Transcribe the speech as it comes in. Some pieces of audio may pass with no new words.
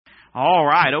All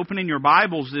right, opening your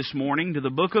Bibles this morning to the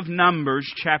book of Numbers,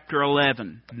 chapter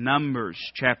 11. Numbers,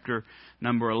 chapter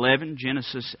number 11,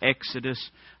 Genesis,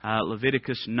 Exodus,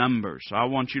 Leviticus, Numbers. So I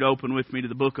want you to open with me to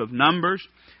the book of Numbers,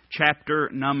 chapter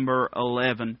number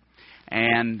 11.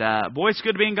 And boy, it's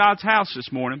good to be in God's house this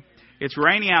morning. It's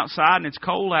rainy outside and it's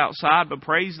cold outside, but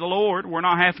praise the Lord, we're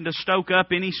not having to stoke up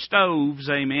any stoves,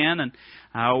 amen, and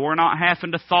we're not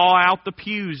having to thaw out the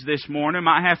pews this morning.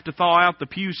 Might have to thaw out the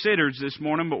pew sitters this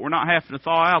morning, but we're not having to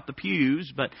thaw out the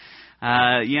pews, but we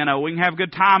can have a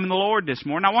good time in the Lord this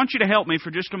morning. I want you to help me for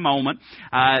just a moment.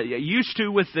 Used to,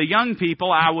 with the young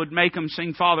people, I would make them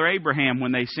sing Father Abraham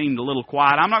when they seemed a little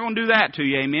quiet. I'm not going to do that to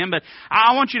you, amen, but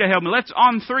I want you to help me.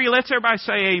 On three, let's everybody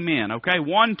say amen, okay?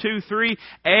 1, 2, 3,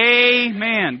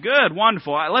 amen. Good,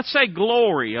 wonderful. Let's say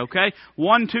glory, okay?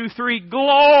 1, 2, 3,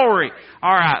 glory.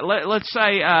 All right, let's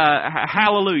say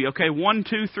hallelujah, okay? 1,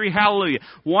 2, 3, hallelujah.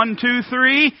 1, 2,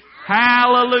 3,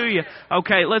 hallelujah.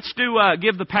 Okay, let's do,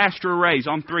 give the pastor a raise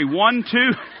on 3. 1, 2.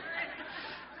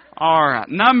 All right.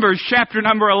 Numbers, chapter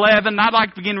number 11. I'd like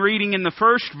to begin reading in the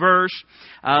first verse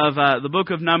of the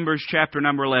book of Numbers, chapter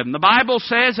number 11. The Bible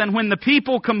says, "And when the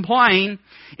people complain,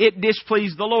 it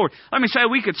displeased the Lord." Let me say,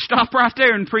 we could stop right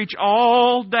there and preach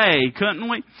all day, couldn't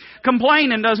we?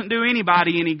 Complaining doesn't do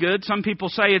anybody any good. Some people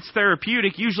say it's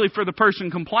therapeutic, usually for the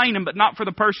person complaining, but not for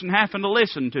the person having to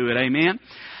listen to it. Amen?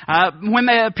 When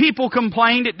the people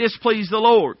complained, it displeased the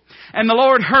Lord. And the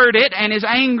Lord heard it, and His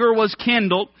anger was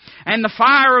kindled, and the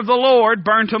fire of the Lord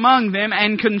burnt among them,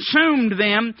 and consumed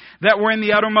them that were in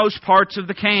the uttermost parts of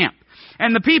the camp.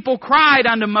 And the people cried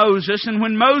unto Moses, and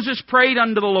when Moses prayed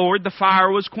unto the Lord, the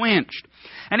fire was quenched.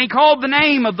 And he called the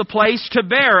name of the place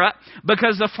Taberah,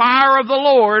 because the fire of the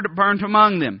Lord burnt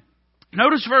among them.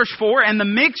 Notice verse 4, "And the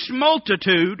mixed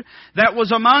multitude that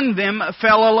was among them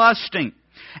fell a-lusting.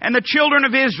 And the children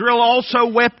of Israel also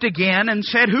wept again, and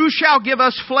said, Who shall give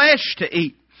us flesh to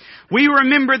eat? We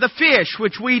remember the fish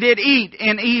which we did eat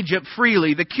in Egypt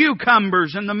freely, the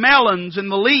cucumbers and the melons and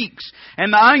the leeks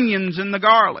and the onions and the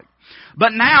garlic.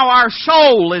 But now our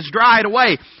soul is dried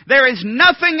away. There is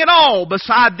nothing at all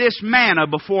beside this manna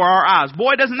before our eyes."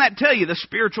 Boy, doesn't that tell you the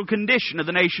spiritual condition of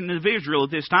the nation of Israel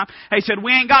at this time? They said,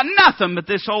 we ain't got nothing but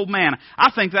this old manna. I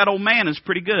think that old manna is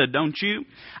pretty good, don't you?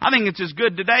 I think it's as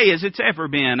good today as it's ever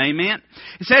been, amen?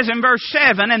 It says in verse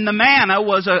 7, "And the manna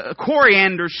was a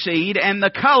coriander seed, and the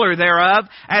color thereof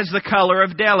as the color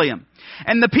of bdellium.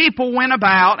 And the people went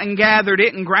about and gathered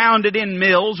it and ground it in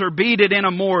mills or beat it in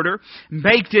a mortar, and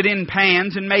baked it in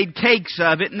pans and made cakes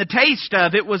of it. And the taste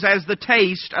of it was as the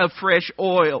taste of fresh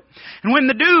oil. And when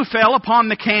the dew fell upon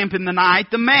the camp in the night,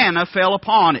 the manna fell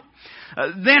upon it.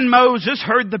 Then Moses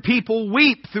heard the people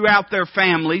weep throughout their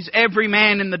families, every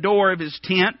man in the door of his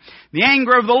tent. The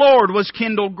anger of the Lord was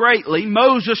kindled greatly.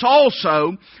 Moses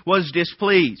also was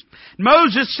displeased.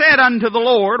 Moses said unto the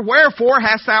Lord, Wherefore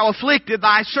hast thou afflicted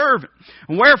thy servant?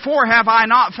 And wherefore have I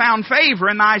not found favor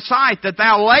in thy sight, that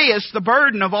thou layest the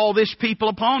burden of all this people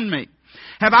upon me?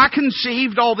 Have I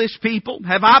conceived all this people?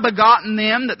 Have I begotten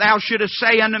them, that thou shouldest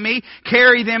say unto me,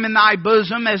 Carry them in thy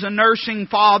bosom, as a nursing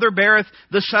father beareth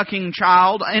the sucking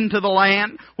child into the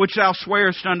land, which thou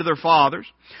swarest unto their fathers?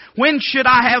 When should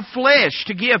I have flesh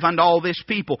to give unto all this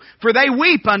people? For they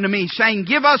weep unto me, saying,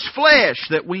 Give us flesh,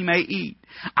 that we may eat.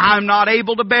 I am not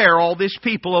able to bear all this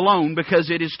people alone, because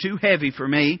it is too heavy for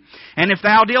me. And if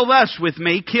thou deal thus with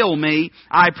me, kill me,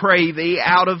 I pray thee,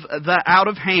 out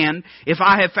of hand, if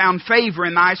I have found favor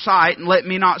in thy sight, and let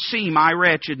me not see my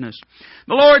wretchedness.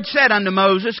 The Lord said unto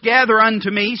Moses, Gather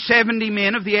unto me 70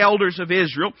 men of the elders of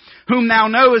Israel, whom thou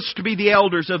knowest to be the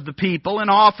elders of the people, and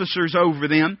officers over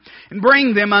them, and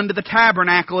bring them unto the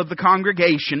tabernacle of the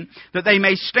congregation, that they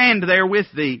may stand there with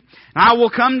thee. And I will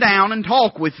come down and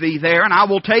talk with thee there, and I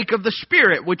will take of the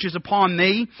Spirit which is upon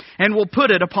thee, and will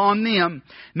put it upon them.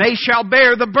 And they shall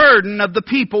bear the burden of the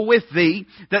people with thee,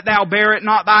 that thou bear it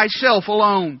not thyself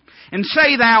alone. And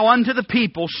say thou unto the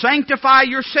people, Sanctify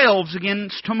yourselves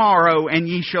against tomorrow, and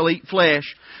ye shall eat flesh.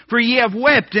 For ye have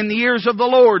wept in the ears of the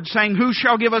Lord, saying, Who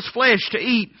shall give us flesh to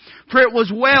eat? For it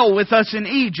was well with us in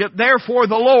Egypt, therefore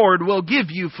the Lord will give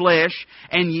you flesh,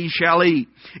 and ye shall eat.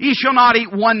 Ye shall not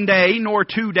eat 1 day, nor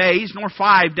 2 days, nor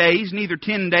 5 days, neither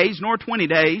 10 days, nor 20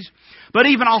 days, but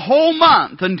even a whole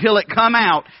month, until it come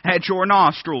out at your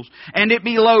nostrils, and it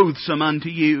be loathsome unto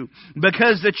you,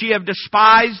 because that ye have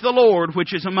despised the Lord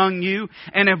which is among you,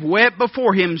 and have wept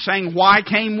before Him, saying, Why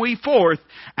came we forth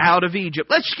out of Egypt?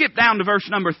 Let's skip down to verse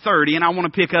number 30, and I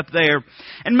want to pick up there.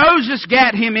 And Moses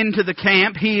gat him into the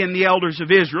camp, he and the elders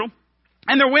of Israel,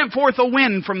 And there went forth a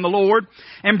wind from the Lord,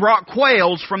 and brought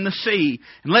quails from the sea,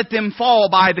 and let them fall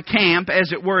by the camp,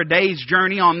 as it were a day's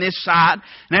journey on this side,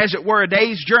 and as it were a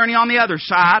day's journey on the other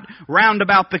side, round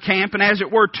about the camp, and as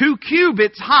it were 2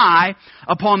 cubits high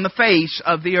upon the face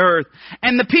of the earth.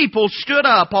 And the people stood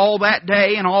up all that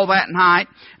day, and all that night,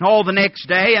 and all the next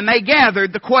day, and they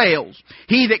gathered the quails.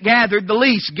 He that gathered the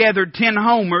least gathered 10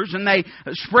 homers, and they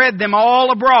spread them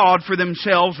all abroad for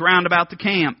themselves round about the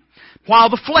camp.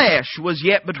 While the flesh was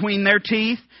yet between their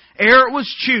teeth, ere it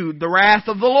was chewed, the wrath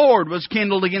of the Lord was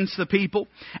kindled against the people,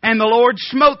 and the Lord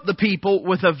smote the people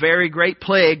with a very great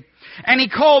plague. And He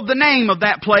called the name of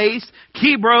that place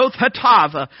Kibroth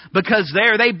Hattava, because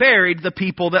there they buried the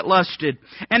people that lusted.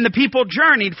 And the people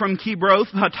journeyed from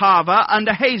Kibroth Hattava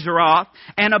unto Hazeroth,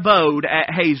 and abode at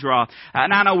Hazeroth.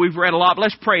 And I know we've read a lot, but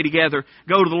let's pray together.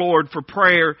 Go to the Lord for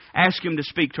prayer. Ask Him to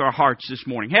speak to our hearts this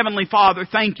morning. Heavenly Father,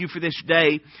 thank You for this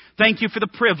day. Thank You for the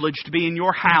privilege to be in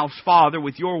Your house, Father,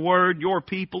 with Your Word, Your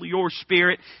people, Your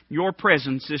Spirit, Your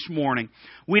presence this morning.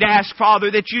 We'd ask,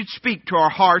 Father, that You'd speak to our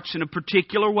hearts in a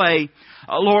particular way.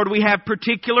 Lord, we have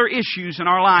particular issues in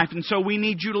our life, and so we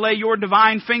need You to lay Your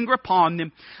divine finger upon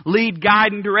them. Lead,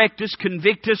 guide, and direct us,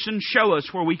 convict us, and show us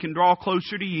where we can draw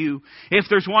closer to You. If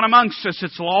there's one amongst us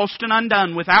that's lost and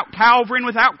undone, without Calvary and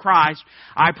without Christ,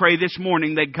 I pray this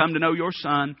morning they'd come to know Your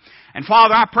Son. And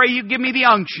Father, I pray You give me the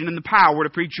unction and the power to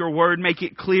preach Your Word, make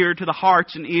it clear to the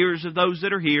hearts and ears of those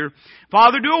that are here.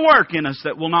 Father, do a work in us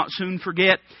that we'll not soon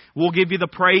forget. We'll give You the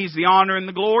praise, the honor, and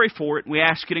the glory for it. We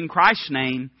ask it in Christ's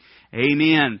name.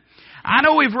 Amen. I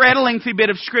know we've read a lengthy bit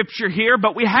of Scripture here,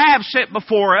 but we have set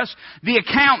before us the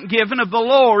account given of the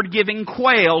Lord giving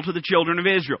quail to the children of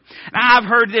Israel. Now, I've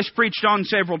heard this preached on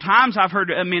several times. I've heard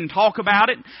men talk about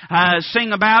it,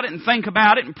 sing about it, and think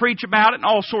about it, and preach about it, and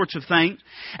all sorts of things.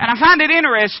 And I find it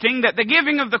interesting that the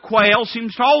giving of the quail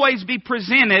seems to always be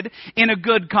presented in a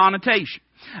good connotation.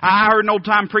 I heard an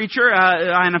old-time preacher,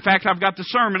 and in fact I've got the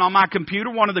sermon on my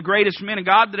computer, one of the greatest men of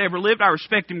God that ever lived. I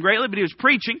respect him greatly, but he was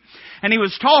preaching, and he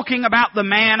was talking about the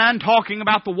manna, and talking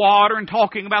about the water, and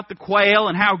talking about the quail,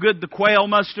 and how good the quail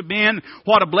must have been,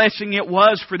 what a blessing it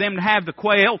was for them to have the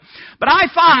quail. But I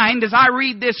find, as I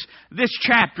read this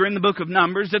chapter in the book of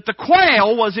Numbers, that the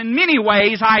quail was in many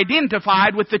ways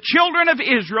identified with the children of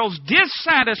Israel's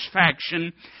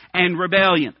dissatisfaction and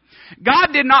rebellion. God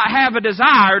did not have a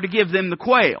desire to give them the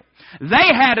quail. They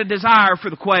had a desire for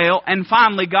the quail, and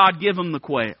finally God gave them the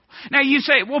quail. Now you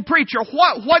say, well, preacher,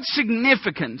 what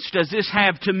significance does this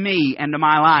have to me and to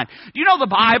my life? Do you know the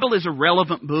Bible is a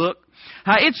relevant book?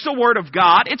 It's the Word of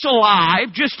God. It's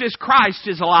alive, just as Christ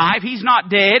is alive. He's not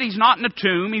dead. He's not in a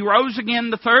tomb. He rose again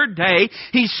the third day.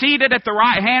 He's seated at the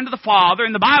right hand of the Father,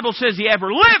 and the Bible says He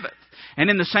ever liveth. And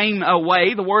in the same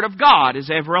way, the Word of God is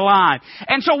ever alive.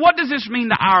 And so what does this mean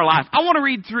to our life? I want to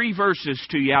read 3 verses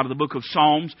to you out of the book of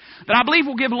Psalms that I believe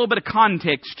will give a little bit of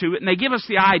context to it, and they give us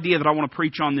the idea that I want to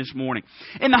preach on this morning.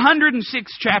 In the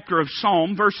 106th chapter of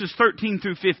Psalm, verses 13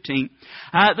 through 15,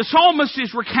 the psalmist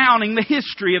is recounting the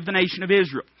history of the nation of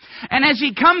Israel. And as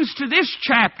he comes to this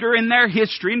chapter in their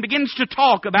history and begins to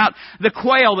talk about the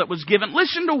quail that was given,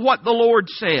 listen to what the Lord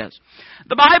says.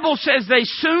 The Bible says they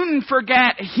soon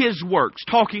forgot His works,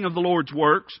 talking of the Lord's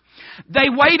works. They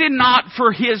waited not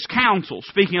for His counsel,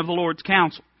 speaking of the Lord's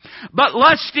counsel, but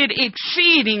lusted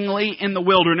exceedingly in the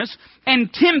wilderness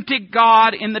and tempted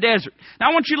God in the desert. Now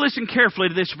I want you to listen carefully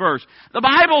to this verse. The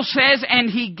Bible says, and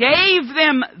He gave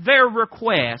them their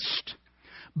request,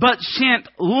 but sent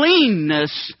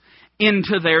leanness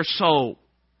into their soul.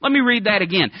 Let me read that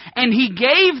again. And He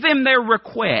gave them their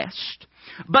request,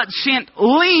 but sent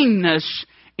leanness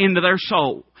into their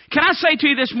soul. Can I say to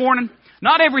you this morning,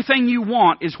 not everything you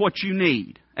want is what you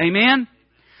need. Amen?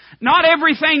 Not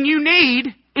everything you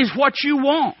need is what you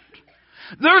want.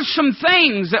 There's some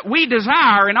things that we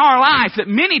desire in our life that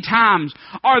many times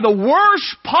are the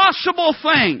worst possible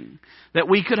thing that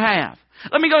we could have.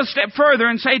 Let me go a step further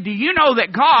and say, do you know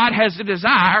that God has the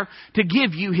desire to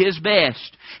give you His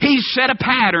best? He's set a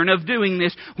pattern of doing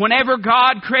this. Whenever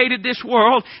God created this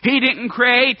world, He didn't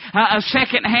create a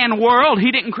second-hand world.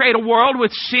 He didn't create a world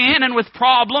with sin and with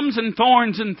problems and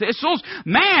thorns and thistles.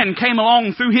 Man came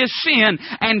along through his sin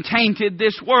and tainted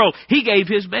this world. He gave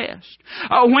His best.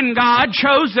 When God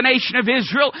chose the nation of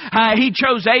Israel, He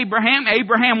chose Abraham.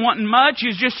 Abraham wasn't much. He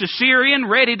was just a Syrian,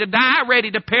 ready to die, ready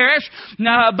to perish.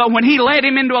 But when he led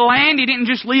him into a land, He didn't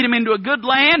just lead him into a good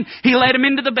land, He led him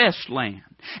into the best land.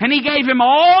 And He gave him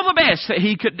all the best that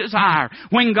he could desire.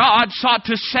 When God sought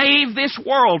to save this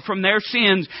world from their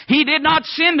sins, He did not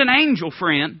send an angel,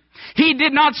 friend. He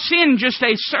did not send just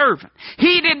a servant.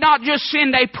 He did not just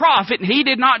send a prophet. He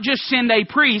did not just send a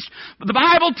priest. But the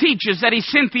Bible teaches that He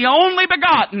sent the only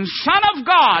begotten Son of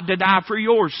God to die for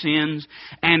your sins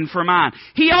and for mine.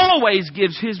 He always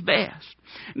gives His best.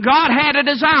 God had a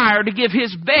desire to give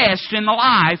His best in the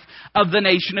life of the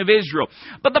nation of Israel.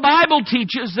 But the Bible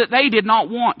teaches that they did not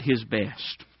want His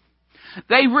best.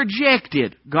 They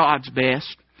rejected God's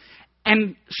best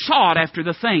and sought after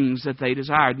the things that they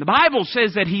desired. The Bible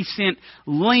says that He sent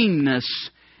leanness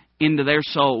into their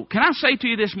soul. Can I say to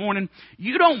you this morning,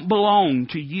 you don't belong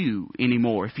to you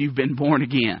anymore if you've been born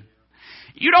again.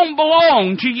 You don't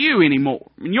belong to you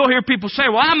anymore. And you'll hear people say,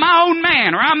 well, I'm my own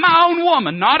man or I'm my own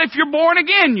woman. Not if you're born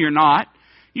again, you're not.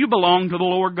 You belong to the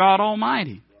Lord God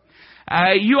Almighty.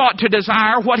 You ought to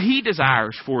desire what He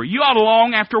desires for you. You ought to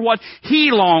long after what He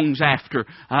longs after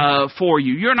for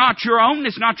you. You're not your own.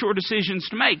 It's not your decisions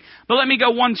to make. But let me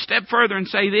go one step further and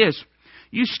say this.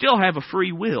 You still have a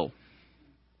free will.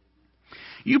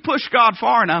 You push God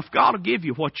far enough, God will give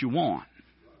you what you want.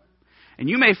 And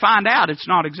you may find out it's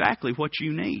not exactly what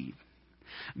you need.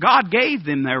 God gave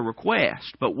them their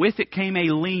request, but with it came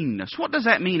a leanness. What does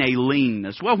that mean, a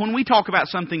leanness? Well, when we talk about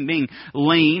something being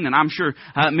lean, and I'm sure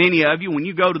many of you, when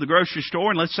you go to the grocery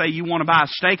store and let's say you want to buy a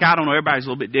steak, I don't know, everybody's a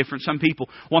little bit different. Some people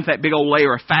want that big old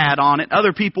layer of fat on it.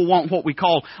 Other people want what we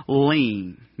call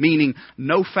lean, meaning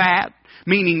no fat,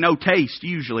 meaning no taste,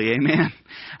 usually, amen.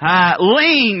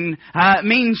 Lean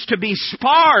means to be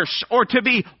sparse or to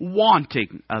be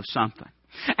wanting of something.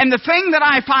 And the thing that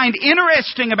I find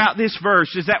interesting about this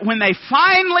verse is that when they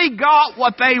finally got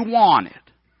what they wanted,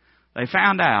 they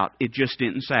found out it just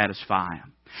didn't satisfy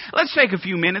them. Let's take a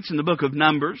few minutes in the book of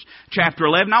Numbers, chapter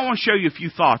 11. I want to show you a few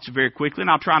thoughts very quickly, and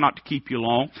I'll try not to keep you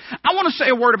long. I want to say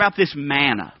a word about this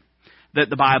manna that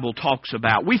the Bible talks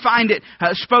about. We find it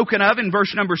spoken of in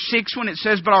verse number 6 when it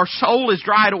says, but our soul is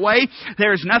dried away.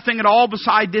 There is nothing at all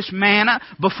beside this manna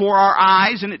before our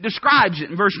eyes. And it describes it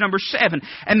in verse number 7.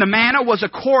 And the manna was a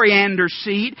coriander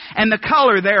seed, and the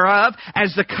color thereof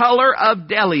as the color of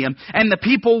bdellium. And the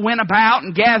people went about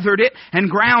and gathered it and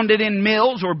ground it in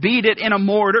mills or beat it in a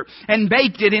mortar and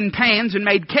baked it in pans and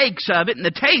made cakes of it. And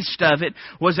the taste of it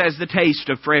was as the taste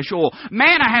of fresh oil.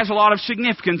 Manna has a lot of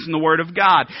significance in the Word of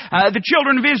God. The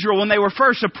children of Israel, when they were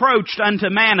first approached unto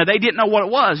manna, they didn't know what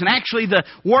it was. And actually the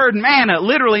word manna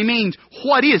literally means,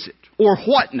 what is it? Or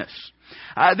whatness.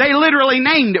 They literally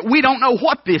named it. We don't know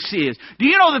what this is. Do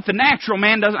you know that the natural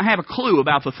man doesn't have a clue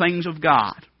about the things of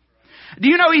God? Do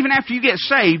you know even after you get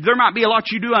saved, there might be a lot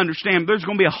you do understand, but there's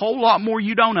going to be a whole lot more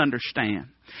you don't understand.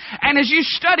 And as you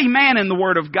study manna in the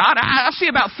Word of God, I see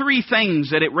about 3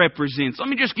 things that it represents. Let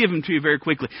me just give them to you very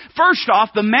quickly. First off,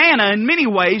 the manna in many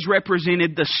ways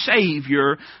represented the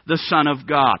Savior, the Son of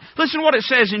God. Listen to what it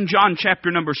says in John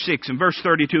chapter number 6 and verse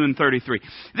 32 and 33.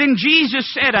 Then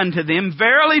Jesus said unto them,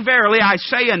 verily, verily, I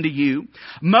say unto you,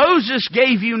 Moses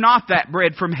gave you not that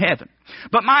bread from heaven.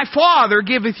 But my Father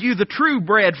giveth you the true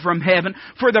bread from heaven,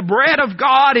 for the bread of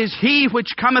God is He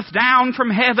which cometh down from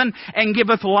heaven and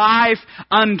giveth life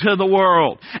unto the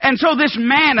world. And so this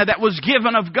manna that was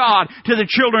given of God to the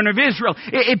children of Israel,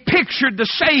 it pictured the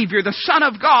Savior, the Son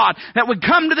of God, that would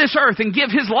come to this earth and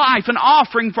give His life an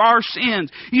offering for our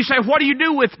sins. You say, what do you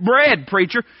do with bread,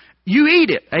 preacher? You eat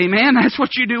it. Amen. That's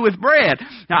what you do with bread.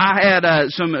 Now, I had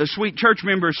some sweet church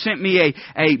members sent me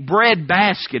a bread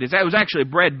basket. That was actually a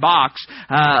bread box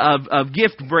of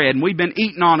gift bread, and we've been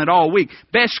eating on it all week.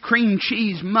 Best cream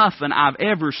cheese muffin I've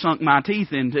ever sunk my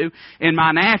teeth into in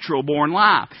my natural born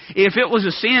life. If it was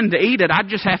a sin to eat it, I'd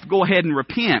just have to go ahead and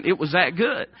repent. It was that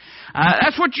good.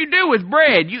 That's what you do with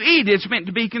bread. You eat it. It's meant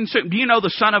to be consumed. Do you know the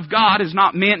Son of God is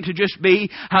not meant to just be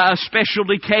a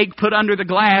specialty cake put under the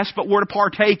glass, but we're to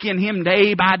partake in Him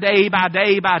day by day by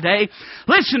day by day?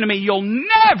 Listen to me. You'll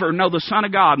never know the Son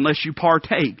of God unless you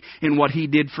partake in what He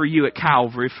did for you at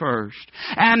Calvary first.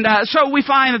 And so we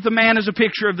find that the man is a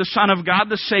picture of the Son of God,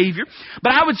 the Savior.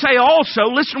 But I would say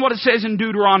also, listen to what it says in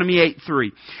Deuteronomy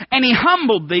 8:3. And He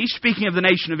humbled thee, speaking of the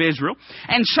nation of Israel,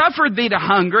 and suffered thee to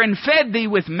hunger, and fed thee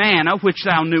with manna, which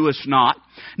thou knewest not,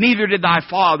 neither did thy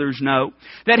fathers know,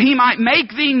 that He might make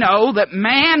thee know that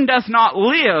man doth not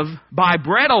live by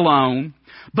bread alone,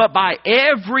 but by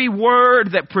every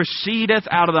word that proceedeth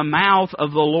out of the mouth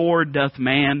of the Lord doth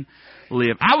man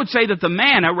live. I would say that the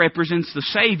manna represents the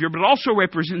Savior, but it also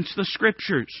represents the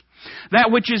Scriptures.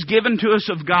 That which is given to us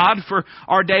of God for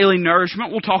our daily nourishment.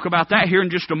 We'll talk about that here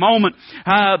in just a moment.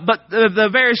 But the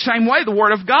very same way the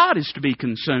Word of God is to be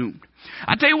consumed.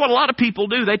 I tell you what a lot of people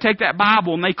do. They take that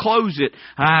Bible and they close it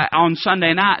on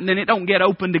Sunday night, and then it don't get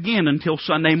opened again until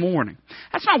Sunday morning.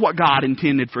 That's not what God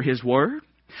intended for His Word.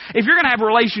 If you're going to have a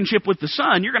relationship with the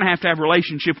Son, you're going to have a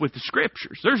relationship with the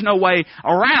Scriptures. There's no way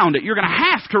around it. You're going to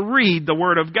have to read the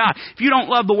Word of God. If you don't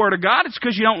love the Word of God, it's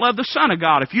because you don't love the Son of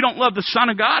God. If you don't love the Son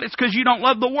of God, it's because you don't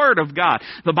love the Word of God.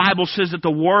 The Bible says that the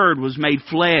Word was made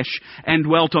flesh and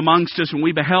dwelt amongst us, and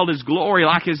we beheld His glory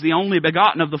like as the only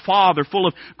begotten of the Father, full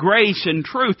of grace and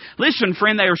truth. Listen,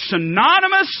 friend, they are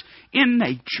synonymous in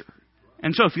nature.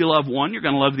 And so if you love one, you're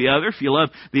going to love the other. If you love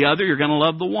the other, you're going to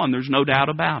love the one. There's no doubt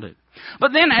about it.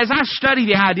 But then as I study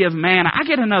the idea of manna, I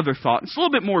get another thought. It's a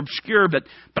little bit more obscure, but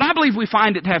I believe we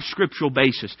find it to have scriptural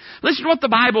basis. Listen to what the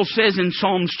Bible says in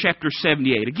Psalms chapter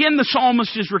 78. Again, the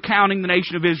psalmist is recounting the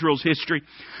nation of Israel's history.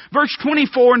 Verse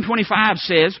 24 and 25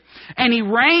 says, "And He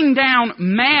rained down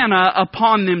manna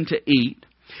upon them to eat,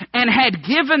 and had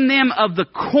given them of the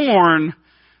corn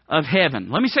of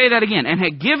heaven." Let me say that again. "And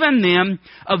had given them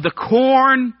of the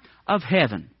corn of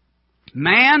heaven.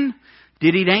 Man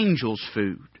did eat angels'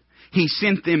 food. He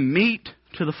sent them meat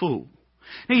to the full."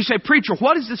 Now you say, "Preacher,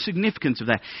 what is the significance of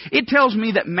that?" It tells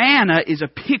me that manna is a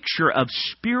picture of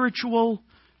spiritual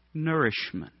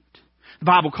nourishment. The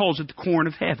Bible calls it the corn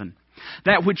of heaven.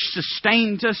 That which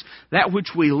sustains us, that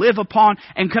which we live upon.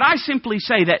 And could I simply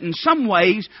say that in some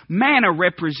ways, manna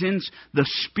represents the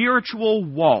spiritual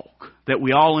walk that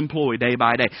we all employ day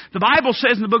by day. The Bible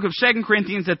says in the book of 2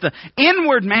 Corinthians that the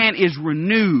inward man is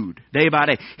renewed day by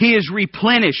day. He is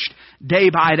replenished day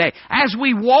by day. As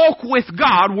we walk with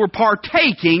God, we're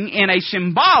partaking in a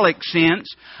symbolic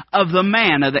sense of the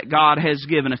manna that God has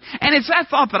given us. And it's that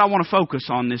thought that I want to focus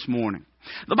on this morning.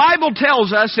 The Bible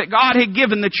tells us that God had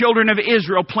given the children of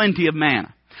Israel plenty of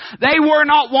manna. They were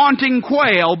not wanting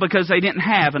quail because they didn't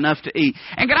have enough to eat.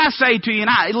 And can I say to you,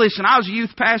 listen, I was a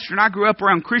youth pastor and I grew up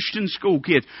around Christian school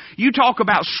kids. You talk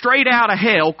about straight out of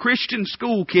hell, Christian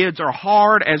school kids are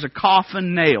hard as a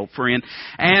coffin nail, friend.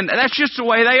 And that's just the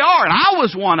way they are. And I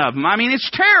was one of them. I mean,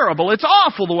 it's terrible. It's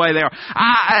awful the way they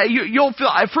are. You'll feel,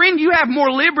 friend, you have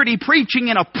more liberty preaching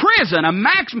in a prison, a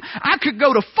maximum. I could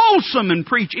go to Folsom and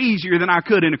preach easier than I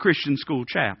could in a Christian school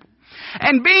chapel.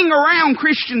 And being around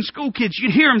Christian school kids,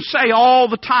 you'd hear them say all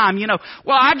the time,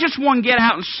 "Well, I just want to get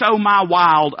out and sow my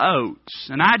wild oats.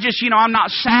 And I just, I'm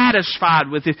not satisfied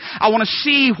with it. I want to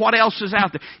see what else is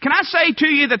out there." Can I say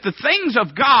to you that the things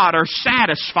of God are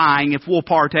satisfying if we'll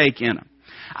partake in them?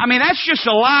 I mean, that's just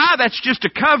a lie. That's just a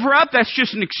cover-up. That's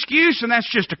just an excuse, and that's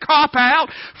just a cop-out.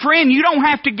 Friend, you don't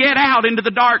have to get out into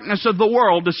the darkness of the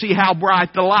world to see how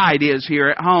bright the light is here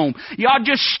at home. You ought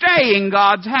to just stay in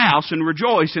God's house and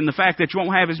rejoice in the fact that you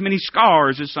won't have as many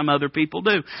scars as some other people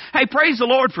do. Hey, praise the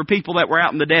Lord for people that were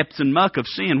out in the depths and muck of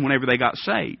sin whenever they got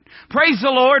saved. Praise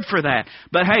the Lord for that.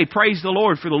 But hey, praise the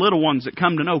Lord for the little ones that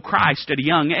come to know Christ at a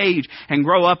young age and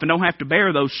grow up and don't have to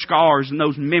bear those scars and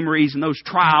those memories and those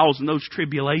trials and those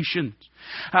tribulations.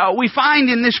 We find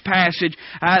in this passage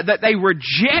that they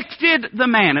rejected the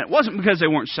manna. It wasn't because they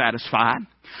weren't satisfied.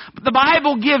 But the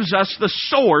Bible gives us the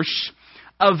source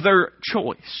of their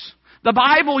choice. The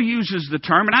Bible uses the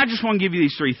term, and I just want to give you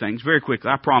these three things very quickly,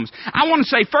 I promise. I want to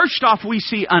say, first off, we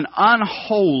see an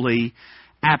unholy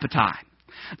appetite.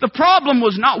 The problem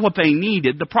was not what they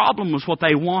needed. The problem was what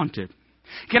they wanted.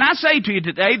 Can I say to you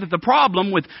today that the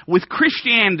problem with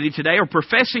Christianity today, or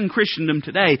professing Christendom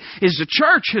today, is the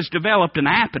church has developed an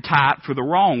appetite for the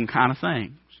wrong kind of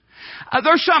things.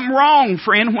 There's something wrong,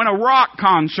 friend, when a rock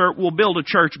concert will build a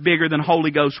church bigger than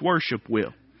Holy Ghost worship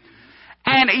will.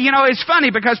 And, it's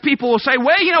funny because people will say,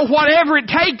 well, whatever it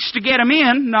takes to get them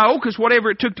in. No, because whatever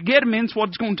it took to get them in is what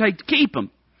it's going to take to keep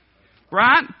them.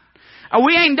 Right?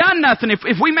 We ain't done nothing.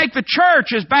 If we make the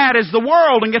church as bad as the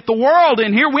world and get the world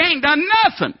in here, we ain't done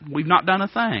nothing. We've not done a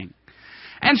thing.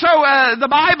 And so the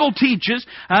Bible teaches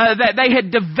that they had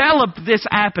developed this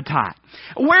appetite.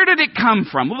 Where did it come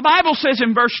from? Well, the Bible says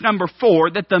in verse number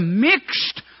 4 that the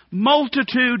mixed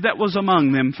multitude that was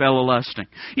among them fell a-lusting.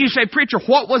 You say, "Preacher,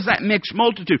 what was that mixed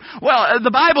multitude?" Well,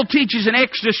 the Bible teaches in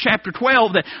Exodus chapter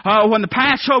 12 that when the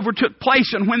Passover took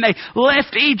place and when they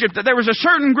left Egypt, that there was a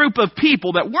certain group of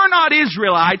people that were not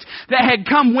Israelites that had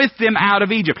come with them out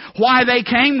of Egypt. Why they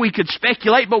came, we could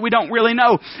speculate, but we don't really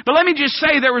know. But let me just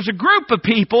say there was a group of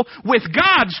people with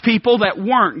God's people that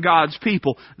weren't God's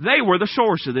people. They were the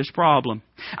source of this problem.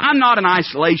 I'm not an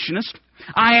isolationist.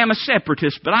 I am a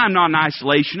separatist, but I'm not an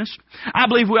isolationist. I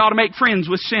believe we ought to make friends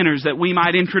with sinners that we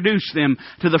might introduce them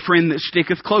to the friend that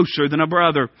sticketh closer than a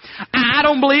brother. I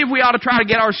don't believe we ought to try to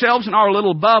get ourselves in our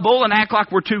little bubble and act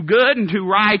like we're too good and too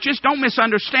righteous. Don't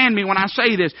misunderstand me when I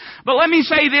say this. But let me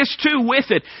say this too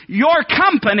with it. Your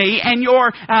company and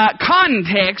your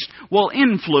context will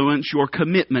influence your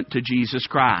commitment to Jesus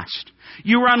Christ.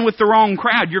 You run with the wrong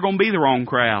crowd, you're going to be the wrong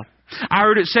crowd. I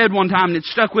heard it said one time, and it's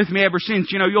stuck with me ever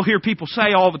since. You'll hear people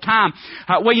say all the time,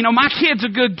 my kid's a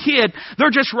good kid.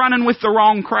 They're just running with the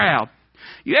wrong crowd.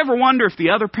 You ever wonder if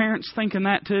the other parent's thinking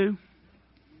that too?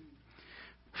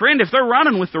 Friend, if they're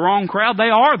running with the wrong crowd, they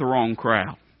are the wrong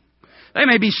crowd. They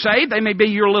may be saved. They may be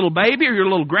your little baby or your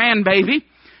little grandbaby.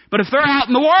 But if they're out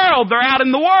in the world, they're out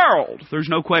in the world. There's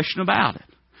no question about it.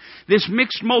 This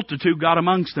mixed multitude got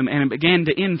amongst them and it began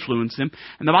to influence them.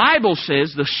 And the Bible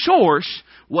says the source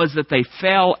was that they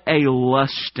fell a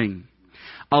lusting.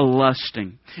 A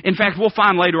lusting. In fact, we'll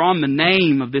find later on the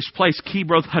name of this place,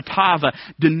 Kibroth Hatava,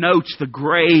 denotes the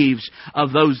graves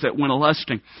of those that went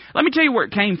a-lusting. Let me tell you where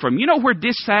it came from. You know where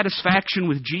dissatisfaction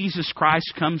with Jesus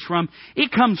Christ comes from?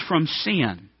 It comes from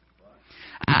sin.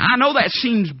 I know that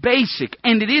seems basic,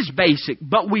 and it is basic,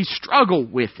 but we struggle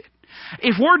with it.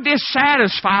 If we're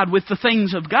dissatisfied with the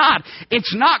things of God,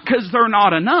 it's not because they're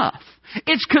not enough.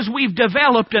 It's because we've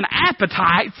developed an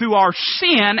appetite through our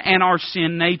sin and our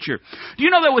sin nature. Do you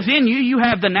know that within you, you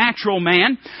have the natural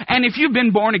man, and if you've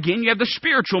been born again, you have the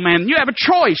spiritual man. You have a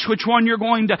choice which one you're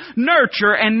going to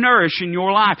nurture and nourish in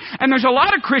your life. And there's a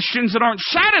lot of Christians that aren't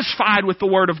satisfied with the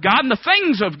Word of God and the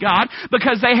things of God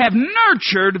because they have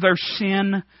nurtured their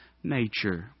sin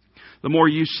nature. The more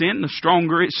you sin, the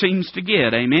stronger it seems to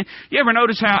get. Amen? You ever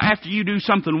notice how after you do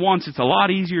something once, it's a lot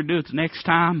easier to do it the next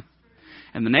time?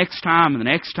 And the next time, and the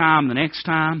next time, and the next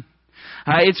time.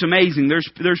 It's amazing.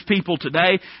 There's people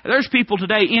today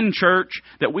in church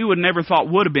that we would never thought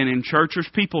would have been in church. There's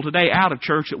people today out of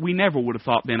church that we never would have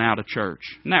thought been out of church.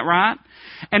 Isn't that right?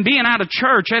 And being out of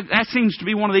church, that seems to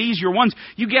be one of the easier ones.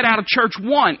 You get out of church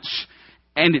once,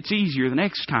 and it's easier the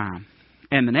next time,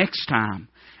 and the next time,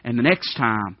 and the next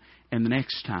time, and the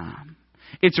next time.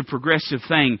 It's a progressive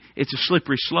thing. It's a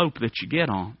slippery slope that you get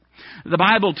on. The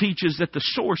Bible teaches that the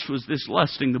source was this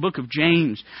lusting. The book of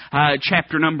James,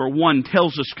 chapter number 1,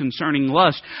 tells us concerning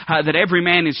lust that every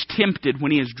man is tempted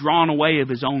when he is drawn away of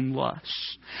his own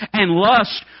lusts. And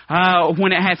lust,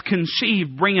 when it hath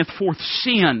conceived, bringeth forth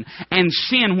sin. And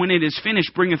sin, when it is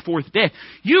finished, bringeth forth death.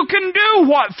 You can do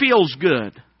what feels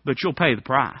good, but you'll pay the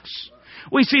price.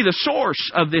 We see the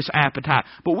source of this appetite,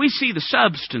 but we see the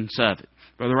substance of it.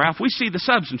 Brother Ralph, we see the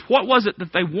substance. What was it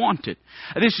that they wanted?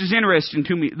 This is interesting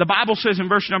to me. The Bible says in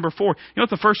verse number 4, you know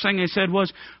what the first thing they said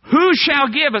was? Who shall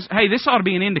give us, hey, this ought to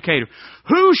be an indicator.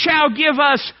 Who shall give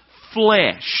us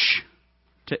flesh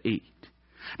to eat?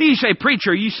 You say,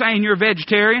 preacher, are you saying you're a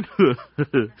vegetarian?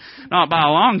 Not by a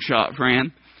long shot,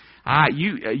 friend.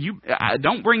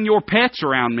 Don't bring your pets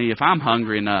around me if I'm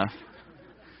hungry enough.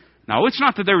 No, it's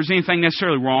not that there was anything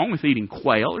necessarily wrong with eating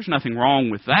quail. There's nothing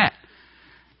wrong with that.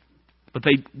 But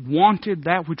they wanted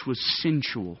that which was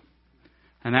sensual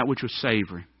and that which was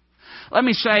savory. Let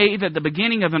me say that the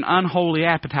beginning of an unholy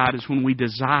appetite is when we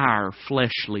desire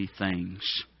fleshly things.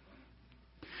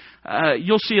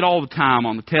 You'll see it all the time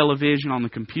on the television, on the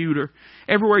computer.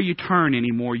 Everywhere you turn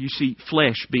anymore, you see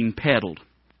flesh being peddled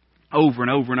over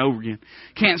and over and over again.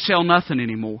 Can't sell nothing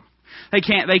anymore. They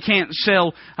can't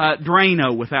sell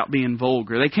Drano without being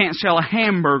vulgar. They can't sell a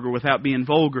hamburger without being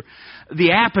vulgar.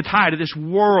 The appetite of this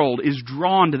world is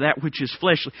drawn to that which is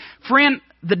fleshly. Friend,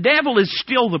 the devil is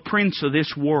still the prince of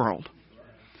this world.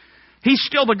 He's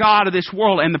still the god of this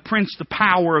world and the prince, the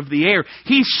power of the air.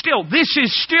 This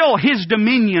is still his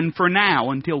dominion for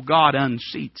now until God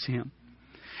unseats him.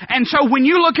 And so when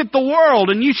you look at the world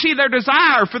and you see their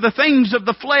desire for the things of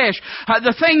the flesh,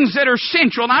 the things that are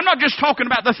sensual, and I'm not just talking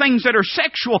about the things that are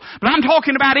sexual, but I'm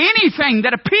talking about anything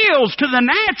that appeals to the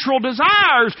natural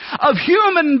desires of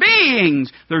human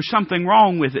beings, there's something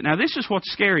wrong with it. Now this is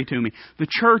what's scary to me. The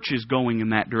church is going in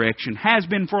that direction, has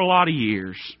been for a lot of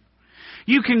years.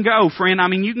 You can go, friend,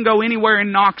 you can go anywhere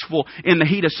in Knoxville in the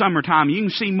heat of summertime. You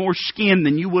can see more skin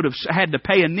than you would have had to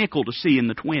pay a nickel to see in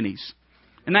the 20s.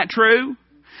 Isn't that true?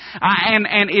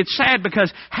 And it's sad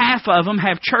because half of them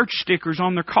have church stickers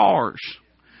on their cars.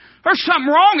 There's something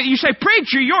wrong. You say,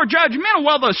 preacher, you're judgmental.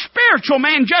 Well, the spiritual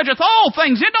man judgeth all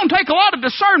things. It don't take a lot of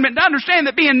discernment to understand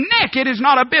that being naked is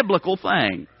not a biblical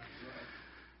thing.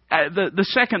 The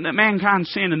second that mankind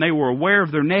sinned and they were aware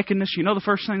of their nakedness, you know the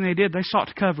first thing they did? They sought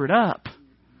to cover it up.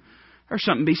 There's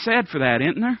something to be said for that,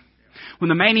 isn't there? When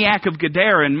the maniac of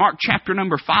Gadara in Mark chapter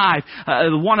number 5,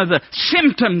 one of the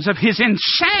symptoms of his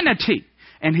insanity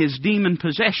and his demon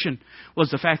possession was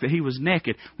the fact that he was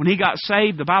naked. When he got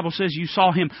saved, the Bible says you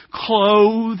saw him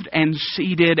clothed and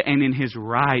seated and in his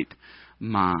right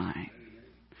mind.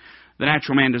 The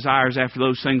natural man desires after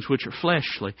those things which are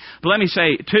fleshly. But let me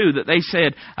say, too, that they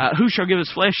said, who shall give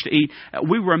us flesh to eat?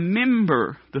 We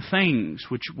remember the things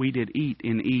which we did eat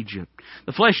in Egypt.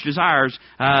 The flesh desires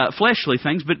fleshly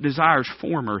things, but desires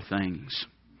former things.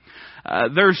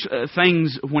 There's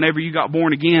things, whenever you got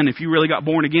born again, if you really got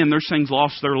born again, there's things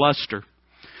lost their luster.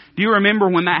 Do you remember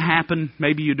when that happened?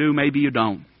 Maybe you do, maybe you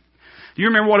don't. Do you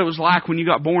remember what it was like when you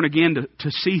got born again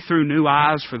to see through new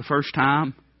eyes for the first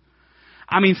time?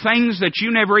 I mean, things that you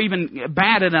never even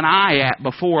batted an eye at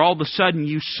before, all of a sudden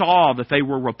you saw that they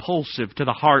were repulsive to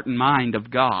the heart and mind of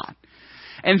God.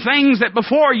 And things that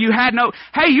before you had no...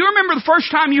 Hey, you remember the first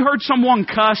time you heard someone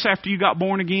cuss after you got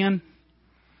born again?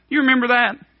 You remember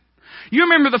that? You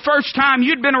remember the first time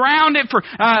you'd been around it for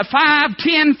 5,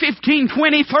 10, 15,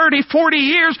 20, 30, 40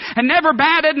 years and never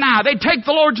batted an eye. They'd take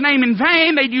the Lord's name in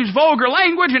vain. They'd use vulgar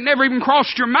language. It never even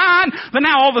crossed your mind. But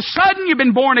now all of a sudden you've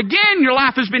been born again. Your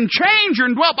life has been changed. You're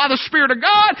indwelt by the Spirit of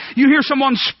God. You hear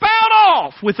someone spout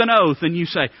off with an oath and you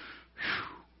say,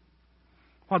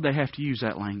 why'd they have to use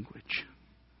that language?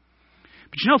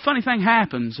 But you know, a funny thing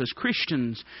happens as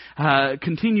Christians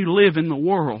continue to live in the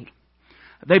world.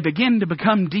 They begin to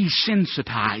become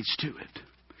desensitized to it.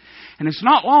 And it's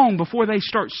not long before they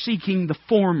start seeking the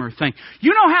former thing.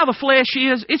 You know how the flesh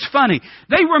is? It's funny.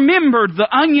 They remembered the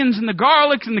onions and the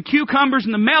garlics and the cucumbers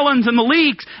and the melons and the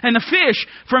leeks and the fish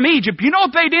from Egypt. You know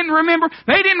what they didn't remember?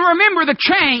 They didn't remember the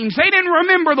chains. They didn't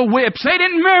remember the whips. They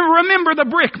didn't remember the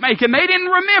brick making. They didn't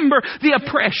remember the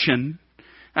oppression.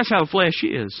 That's how the flesh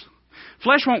is.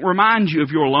 Flesh won't remind you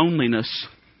of your loneliness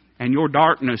and your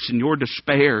darkness and your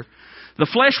despair. The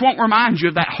flesh won't remind you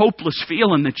of that hopeless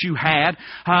feeling that you had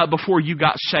before you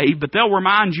got saved, but they'll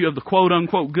remind you of the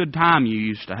quote-unquote good time you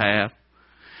used to have.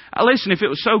 Listen, if it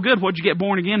was so good, what'd you get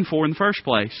born again for in the first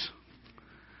place?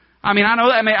 I mean, I know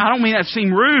that. I don't mean that to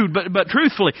seem rude, but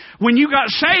truthfully, when you got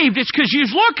saved, it's because you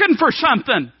was looking for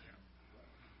something.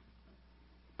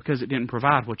 Because it didn't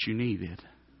provide what you needed.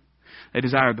 They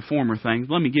desired the former things.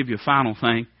 Let me give you a final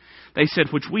thing. They said,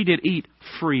 which we did eat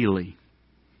freely.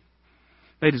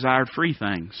 They desired free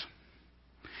things.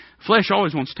 Flesh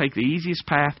always wants to take the easiest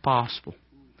path possible.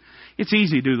 It's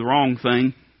easy to do the wrong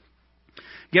thing.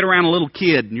 Get around a little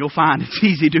kid and you'll find it's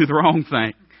easy to do the wrong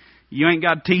thing. You ain't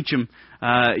got to teach them,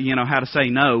 how to say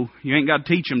no. You ain't got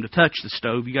to teach them to touch the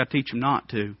stove. You got to teach them not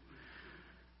to.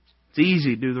 It's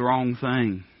easy to do the wrong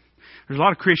thing. There's a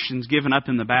lot of Christians giving up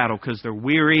in the battle because they're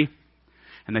weary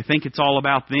and they think it's all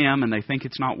about them and they think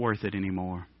it's not worth it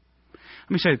anymore.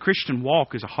 Let me say, the Christian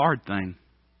walk is a hard thing.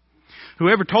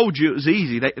 Whoever told you it was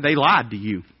easy, they lied to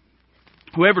you.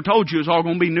 Whoever told you it was all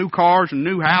going to be new cars and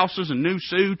new houses and new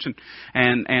suits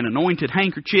and anointed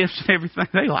handkerchiefs and everything,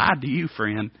 they lied to you,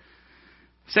 friend.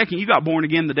 Second, you got born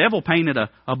again, the devil painted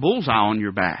a bullseye on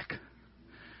your back.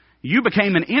 You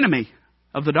became an enemy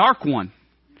of the dark one.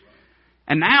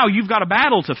 And now you've got a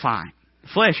battle to fight. The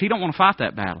flesh, he don't want to fight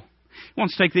that battle. He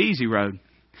wants to take the easy road.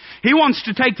 He wants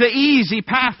to take the easy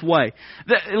pathway.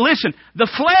 Listen, the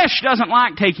flesh doesn't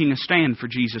like taking a stand for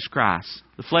Jesus Christ.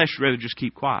 The flesh would rather just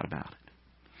keep quiet about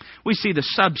it. We see the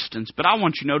substance, but I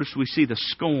want you to notice we see the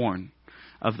scorn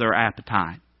of their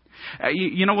appetite.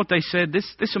 You know what they said?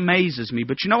 This amazes me,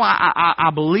 but you know I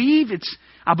believe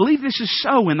this is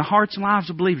so in the hearts and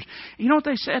lives of believers. You know what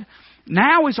they said?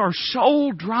 Now is our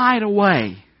soul dried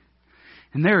away,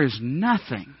 and there is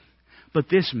nothing but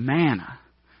this manna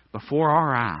before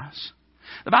our eyes.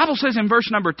 The Bible says in verse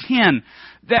number 10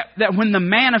 that when the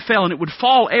manna fell, and it would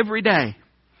fall every day,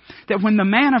 that when the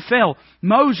manna fell,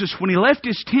 Moses, when he left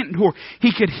his tent door,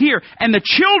 he could hear, and the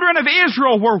children of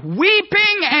Israel were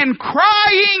weeping and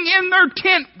crying in their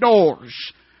tent doors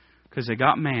because they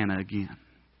got manna again.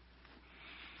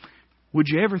 Would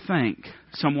you ever think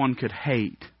someone could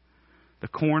hate the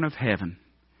corn of heaven,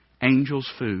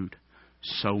 angels' food,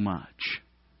 so much?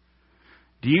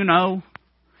 Do you know?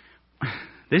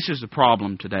 This is the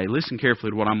problem today. Listen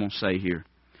carefully to what I'm going to say here.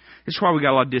 This is why we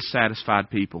got a lot of dissatisfied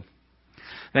people.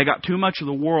 They got too much of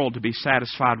the world to be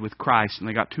satisfied with Christ, and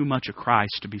they got too much of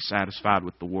Christ to be satisfied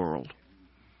with the world.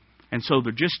 And so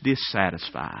they're just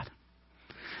dissatisfied.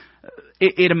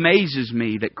 It amazes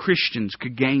me that Christians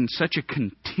could gain such a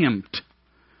contempt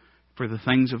for the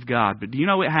things of God. But do you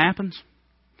know what happens?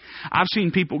 I've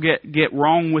seen people get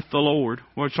wrong with the Lord.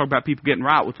 We'll talk about people getting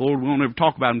right with the Lord. We won't ever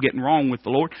talk about them getting wrong with the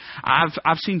Lord.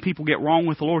 I've seen people get wrong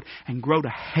with the Lord and grow to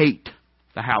hate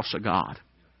the house of God.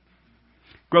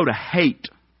 Grow to hate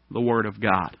the Word of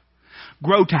God.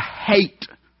 Grow to hate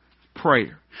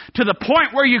prayer. to the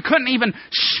point where you couldn't even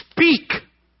speak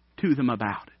to them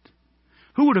about it.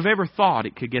 Who would have ever thought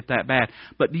it could get that bad?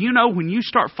 But do you know, when you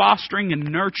start fostering and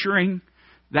nurturing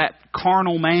that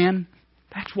carnal man,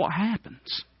 that's what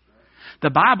happens. The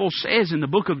Bible says in the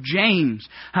book of James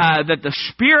that the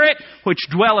Spirit which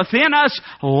dwelleth in us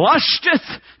lusteth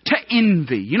to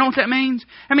envy. You know what that means?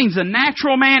 That means the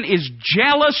natural man is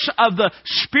jealous of the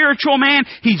spiritual man.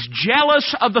 He's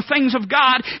jealous of the things of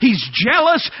God. He's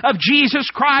jealous of Jesus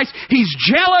Christ. He's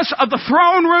jealous of the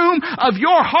throne room of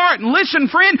your heart. And listen,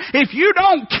 friend, if you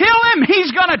don't kill him,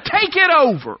 he's going to take it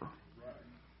over.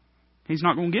 He's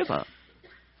not going to give up.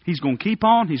 He's going to keep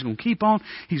on. He's going to keep on.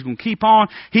 He's going to keep on.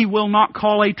 He will not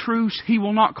call a truce. He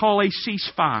will not call a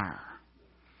ceasefire.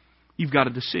 You've got a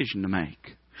decision to make.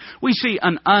 We see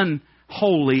an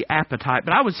unholy appetite.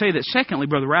 But I would say that secondly,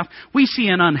 Brother Ralph, we see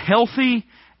an unhealthy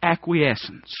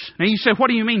acquiescence. Now you say, what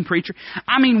do you mean, preacher?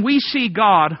 I mean, we see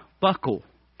God buckle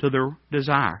to their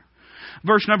desire.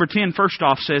 Verse number 10, first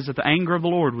off, says that the anger of the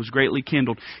Lord was greatly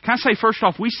kindled. Can I say, first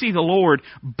off, we see the Lord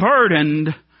burdened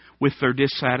with their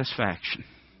dissatisfaction.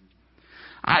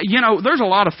 There's a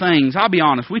lot of things. I'll be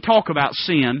honest. We talk about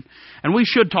sin, and we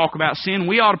should talk about sin.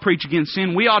 We ought to preach against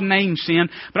sin. We ought to name sin.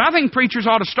 But I think preachers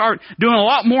ought to start doing a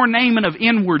lot more naming of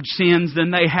inward sins than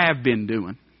they have been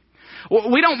doing.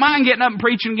 We don't mind getting up and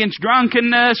preaching against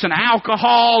drunkenness and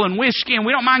alcohol and whiskey, and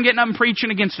we don't mind getting up and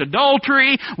preaching against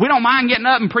adultery. We don't mind getting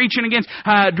up and preaching against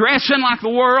dressing like the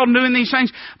world and doing these things.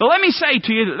 But let me say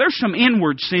to you that there's some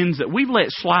inward sins that we've let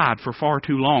slide for far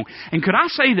too long. And could I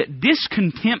say that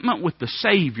discontentment with the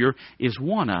Savior is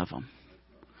one of them?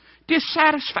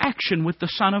 Dissatisfaction with the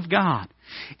Son of God.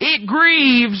 It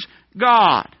grieves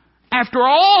God. After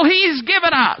all He's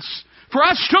given us, for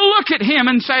us to look at Him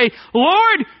and say,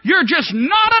 Lord, you're just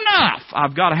not enough.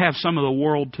 I've got to have some of the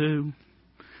world too.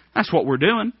 That's what we're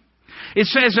doing. It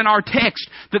says in our text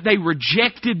that they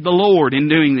rejected the Lord in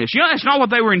doing this. That's not what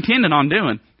they were intended on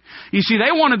doing. You see,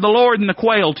 they wanted the Lord and the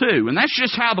quail too. And that's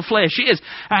just how the flesh is.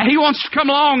 He wants to come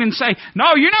along and say,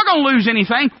 no, you're not going to lose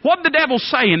anything. What did the devil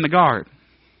say in the garden?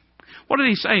 What did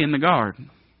he say in the garden?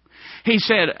 He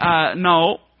said,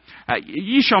 no,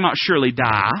 ye shall not surely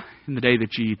die in the day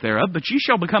that ye eat thereof, but ye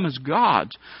shall become as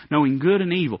gods, knowing good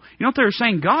and evil. You know what they're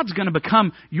saying? God's going to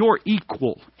become your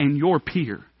equal and your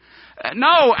peer.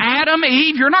 No, Adam,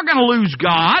 Eve, you're not going to lose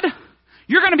God.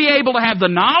 You're going to be able to have the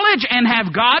knowledge and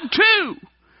have God too.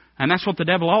 And that's what the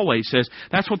devil always says.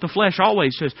 That's what the flesh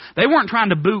always says. They weren't trying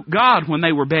to boot God when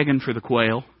they were begging for the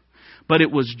quail, but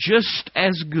it was just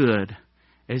as good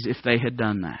as if they had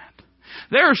done that.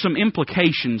 There are some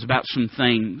implications about some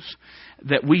things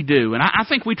that we do. And I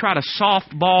think we try to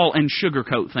softball and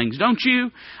sugarcoat things, don't you?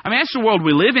 I mean, that's the world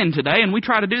we live in today, and we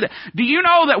try to do that. Do you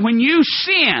know that when you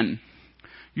sin,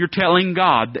 you're telling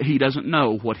God that He doesn't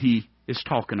know what He is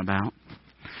talking about?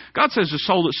 God says, the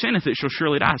soul that sinneth, it shall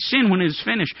surely die. Sin, when it is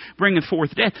finished, bringeth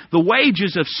forth death. The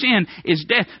wages of sin is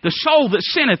death. The soul that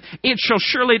sinneth, it shall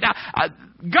surely die.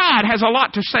 God has a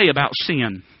lot to say about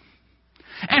sin.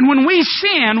 And when we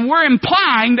sin, we're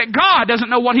implying that God doesn't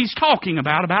know what He's talking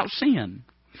about sin.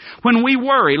 When we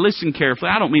worry, listen carefully,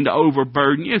 I don't mean to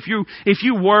overburden you. If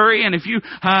you worry and if you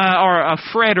are a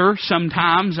fretter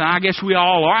sometimes, and I guess we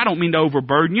all are, I don't mean to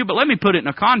overburden you, but let me put it in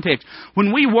a context.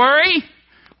 When we worry,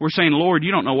 we're saying, Lord,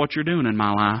 you don't know what you're doing in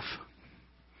my life.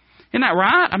 Isn't that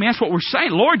right? I mean, that's what we're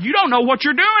saying. Lord, you don't know what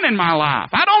you're doing in my life.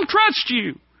 I don't trust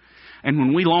you. And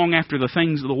when we long after the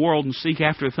things of the world and seek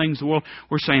after the things of the world,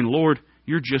 we're saying, Lord,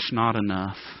 you're just not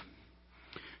enough.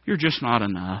 You're just not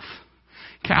enough.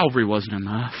 Calvary wasn't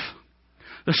enough.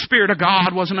 The Spirit of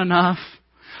God wasn't enough.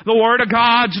 The Word of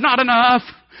God's not enough.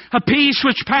 A peace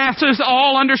which passeth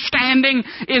all understanding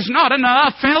is not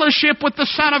enough. Fellowship with the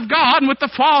Son of God and with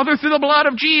the Father through the blood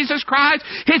of Jesus Christ,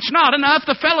 it's not enough.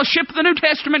 The fellowship of the New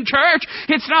Testament church,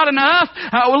 it's not enough.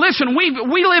 Listen,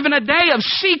 we live in a day of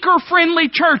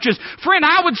seeker-friendly churches. Friend,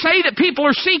 I would say that people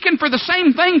are seeking for the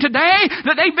same thing today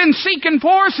that they've been seeking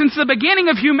for since the beginning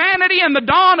of humanity and the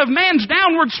dawn of man's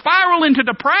downward spiral into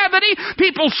depravity.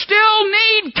 People still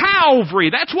need Calvary.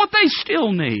 That's what they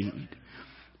still need.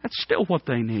 That's still what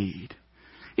they need.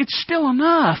 It's still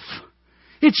enough.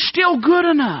 It's still good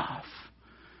enough.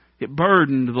 It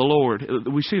burdened the Lord.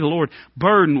 We see the Lord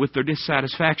burdened with their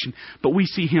dissatisfaction, but we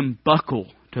see Him buckle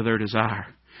to their desire.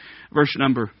 Verse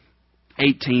number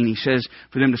 18, He says,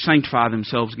 for them to sanctify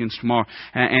themselves against tomorrow.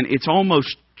 And it's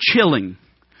almost chilling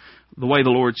the way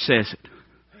the Lord says it.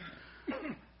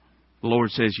 The Lord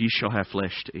says, ye shall have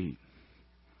flesh to eat.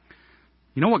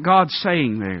 You know what God's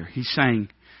saying there? He's saying,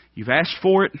 you've asked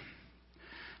for it.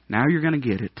 Now you're going to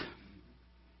get it.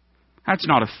 That's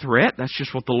not a threat. That's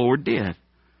just what the Lord did.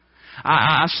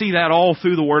 I see that all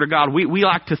through the Word of God. We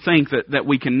like to think that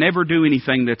we can never do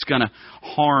anything that's going to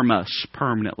harm us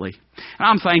permanently. And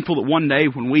I'm thankful that one day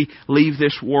when we leave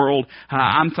this world,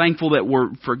 I'm thankful that we're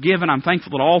forgiven. I'm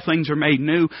thankful that all things are made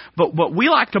new. But we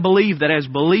like to believe that as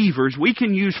believers, we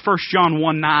can use 1 John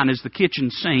 1:9 as the kitchen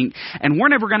sink, and we're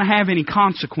never going to have any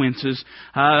consequences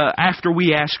after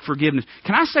we ask forgiveness.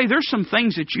 Can I say there's some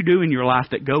things that you do in your life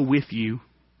that go with you?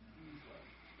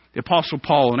 The Apostle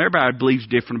Paul, and everybody believes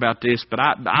different about this, but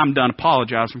I'm done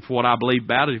apologizing for what I believe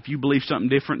about it. If you believe something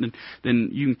different, then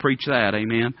you can preach that,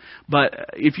 amen.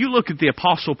 But if you look at the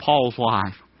Apostle Paul's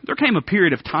life, there came a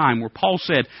period of time where Paul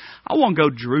said, I want to go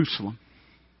to Jerusalem.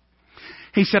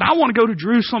 He said, I want to go to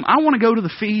Jerusalem. I want to go to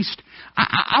the feast.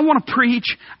 I want to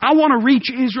preach. I want to reach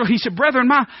Israel. He said, brethren,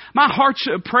 my heart's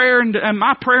prayer and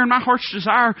my prayer and my heart's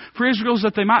desire for Israel is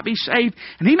that they might be saved.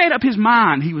 And he made up his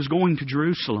mind he was going to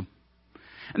Jerusalem.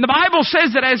 And the Bible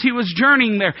says that as he was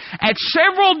journeying there, at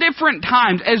several different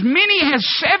times, as many as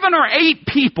 7 or 8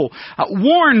 people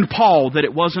warned Paul that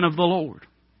it wasn't of the Lord.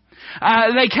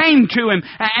 They came to him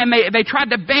and they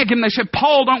tried to beg him. They said,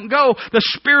 Paul, don't go. The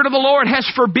Spirit of the Lord has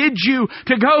forbid you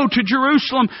to go to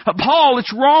Jerusalem. Paul,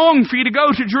 it's wrong for you to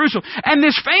go to Jerusalem. And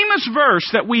this famous verse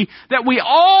that we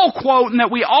all quote and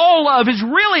that we all love is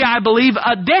really, I believe,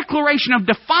 a declaration of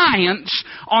defiance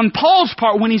on Paul's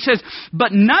part when he says,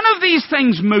 but none of these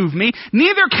things move me,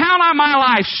 neither count I my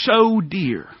life so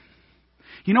dear.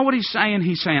 You know what he's saying?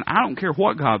 He's saying, I don't care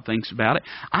what God thinks about it.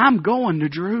 I'm going to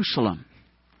Jerusalem.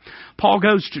 Paul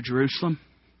goes to Jerusalem,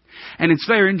 and it's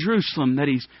there in Jerusalem that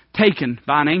he's taken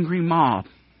by an angry mob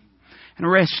and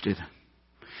arrested.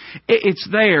 It's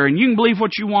there, and you can believe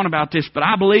what you want about this, but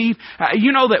I believe,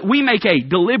 that we make a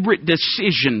deliberate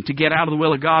decision to get out of the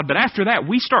will of God, but after that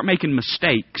we start making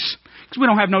mistakes. Because we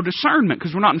don't have no discernment,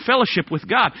 because we're not in fellowship with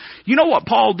God. You know what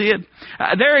Paul did?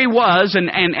 There he was,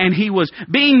 and he was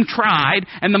being tried,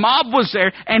 and the mob was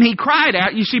there, and he cried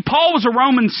out. You see, Paul was a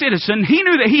Roman citizen. He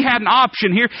knew that he had an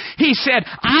option here. He said,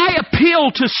 I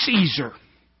appeal to Caesar.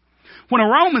 When a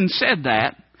Roman said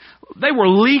that, they were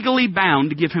legally bound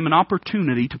to give him an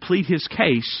opportunity to plead his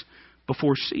case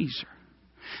before Caesar.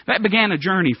 That began a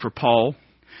journey for Paul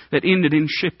that ended in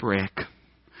shipwreck.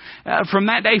 From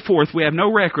that day forth, we have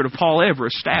no record of Paul ever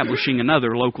establishing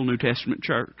another local New Testament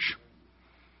church.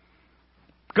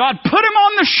 God put him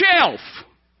on the shelf.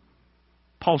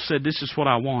 Paul said, this is what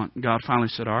I want. God finally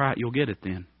said, all right, you'll get it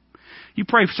then. You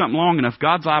pray for something long enough,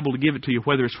 God's liable to give it to you,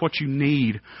 whether it's what you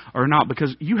need or not,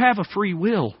 because you have a free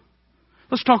will.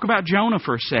 Let's talk about Jonah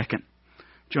for a second.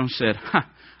 Jonah said,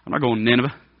 I'm not going to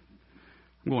Nineveh.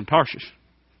 I'm going to Tarshish.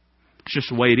 It's just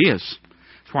the way it is.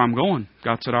 That's where I'm going.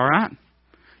 God said, all right.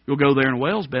 You'll go there in a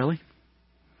whale's belly.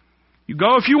 You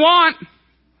go if you want.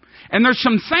 And there's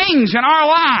some things in our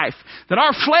life that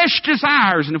our flesh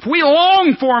desires. And if we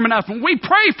long for them enough, and we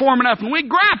pray for them enough, and we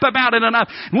gripe about it enough,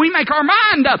 and we make our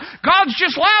mind up, God's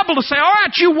just liable to say, all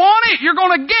right, you want it, you're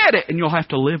going to get it. And you'll have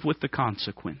to live with the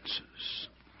consequences.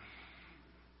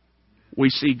 We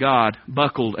see God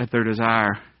buckled at their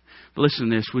desire. But listen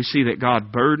to this. We see that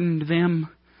God burdened them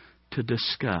to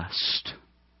disgust.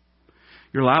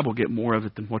 You're liable to get more of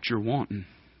it than what you're wanting.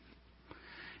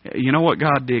 You know what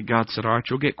God did? God said, all right,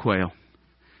 you'll get quail.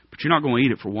 But you're not going to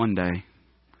eat it for 1 day,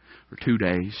 or 2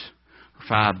 days, or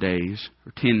 5 days,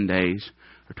 or 10 days,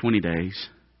 or 20 days.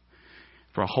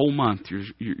 For a whole month,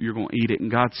 you're going to eat it.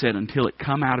 And God said, until it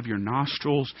come out of your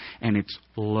nostrils, and it's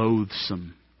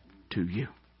loathsome to you.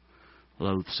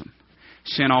 Loathsome.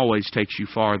 Sin always takes you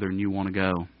farther than you want to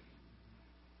go.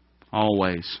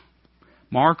 Always.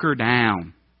 Mark her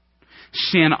down.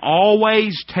 Sin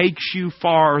always takes you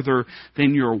farther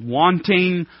than you're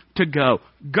wanting to go.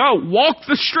 Go. Walk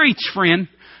the streets, friend.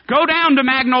 Go down to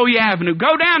Magnolia Avenue.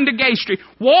 Go down to Gay Street.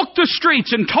 Walk the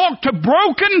streets and talk to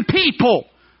broken people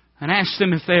and ask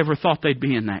them if they ever thought they'd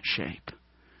be in that shape.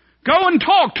 Go and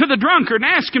talk to the drunkard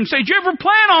and ask him, say, did you ever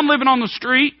plan on living on the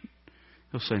street?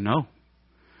 He'll say, no.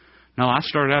 No, I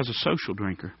started out as a social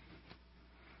drinker.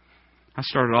 I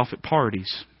started off at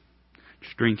parties.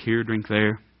 Just drink here, drink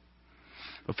there.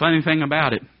 The funny thing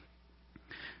about it,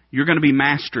 you're going to be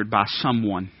mastered by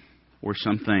someone or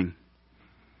something.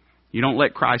 You don't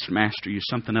let Christ master you,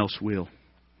 something else will.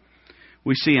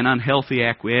 We see an unhealthy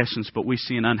acquiescence, but we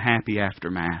see an unhappy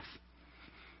aftermath.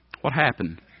 What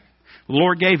happened? The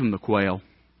Lord gave him the quail.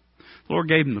 The Lord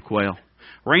gave him the quail.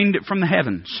 Rained it from the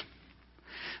heavens.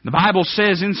 The Bible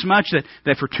says insomuch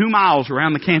that for 2 miles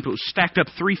around the camp it was stacked up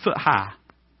 3 foot high.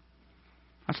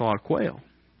 That's a lot of quail.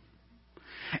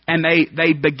 And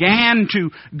they began to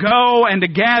go and to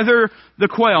gather the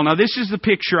quail. Now this is the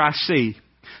picture I see.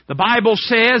 The Bible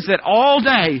says that all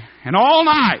day and all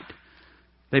night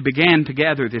they began to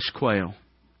gather this quail.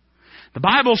 The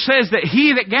Bible says that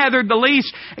he that gathered the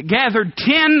least gathered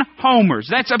 10 homers.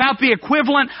 That's about the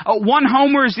equivalent, 1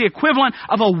 homer is the equivalent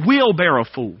of a wheelbarrow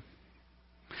full.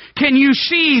 Can you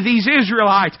see these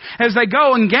Israelites as they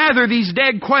go and gather these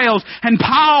dead quails and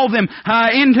pile them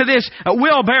into this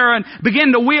wheelbarrow and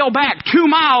begin to wheel back 2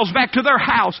 miles back to their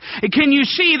house? Can you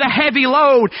see the heavy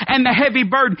load and the heavy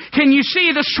burden? Can you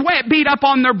see the sweat beat up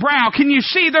on their brow? Can you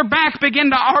see their back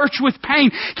begin to arch with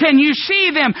pain? Can you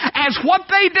see them as what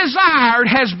they desired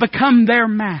has become their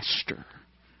master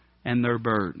and their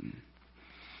burden?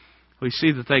 We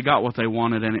see that they got what they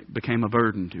wanted and it became a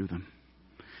burden to them.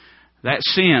 That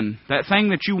sin, that thing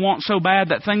that you want so bad,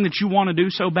 that thing that you want to do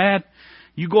so bad,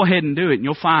 you go ahead and do it and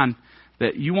you'll find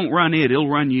that you won't run it, it'll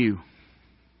run you.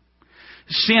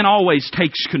 Sin always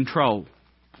takes control.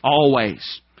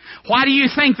 Always. Why do you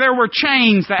think there were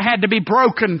chains that had to be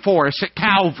broken for us at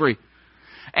Calvary?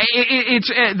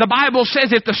 The Bible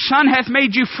says if the Son hath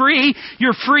made you free,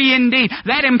 you're free indeed.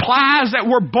 That implies that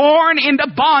we're born into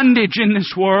bondage in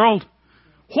this world.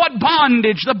 What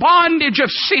bondage? The bondage of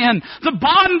sin. The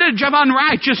bondage of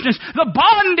unrighteousness. The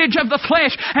bondage of the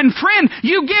flesh. And friend,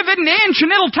 you give it an inch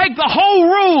and it'll take the whole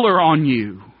ruler on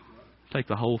you. Take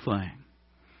the whole thing.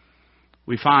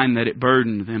 We find that it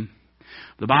burdened them.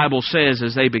 The Bible says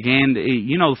as they began to eat,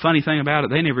 you know the funny thing about it,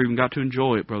 they never even got to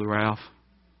enjoy it, Brother Ralph.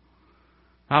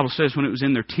 The Bible says when it was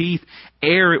in their teeth,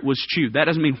 ere it was chewed. That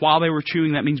doesn't mean while they were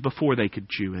chewing, that means before they could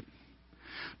chew it.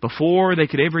 Before they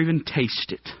could ever even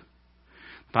taste it.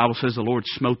 The Bible says the Lord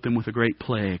smote them with a great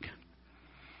plague.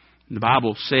 And the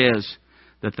Bible says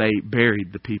that they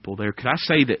buried the people there. Could I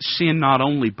say that sin not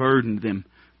only burdened them,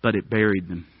 but it buried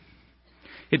them?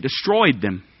 It destroyed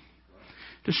them.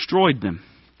 Destroyed them.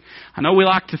 I know we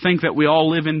like to think that we all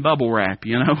live in bubble wrap,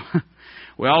 you know.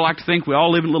 We all like to think we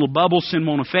all live in little bubbles. Sin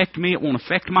won't affect me. It won't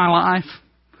affect my life.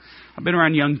 I've been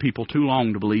around young people too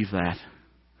long to believe that.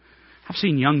 I've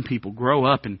seen young people grow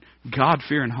up in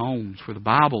God-fearing homes where the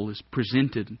Bible is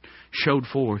presented and showed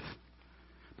forth.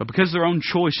 But because of their own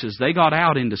choices, they got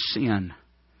out into sin.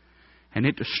 And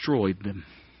it destroyed them.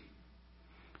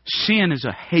 Sin is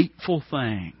a hateful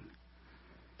thing.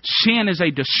 Sin is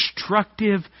a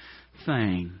destructive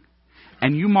thing.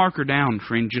 And you mark her down,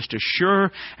 friend, just as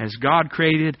sure as God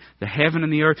created the heaven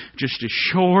and the earth, just as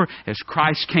sure as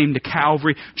Christ came to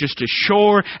Calvary, just as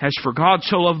sure as for God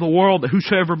so loved the world that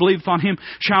whosoever believeth on Him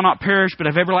shall not perish but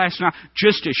have everlasting life,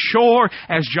 just as sure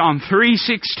as John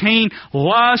 3:16,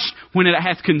 lust, when it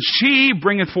hath conceived,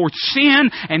 bringeth forth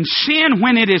sin, and sin,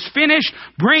 when it is finished,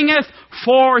 bringeth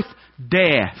forth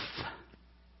death.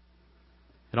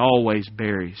 It always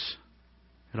buries.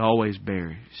 It always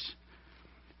buries.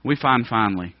 We find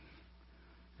finally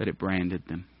that it branded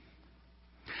them.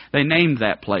 They named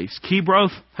that place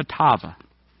Kibroth Hattaavah.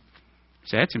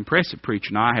 See, that's impressive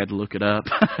preaching. I had to look it up.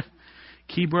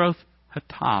 Kibroth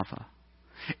Hattaavah.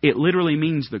 It literally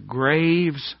means the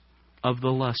graves of the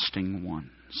lusting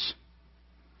ones.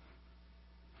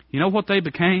 You know what they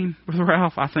became, Brother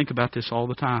Ralph? I think about this all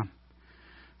the time.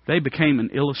 They became an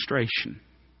illustration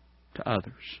to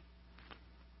others.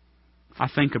 I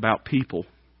think about people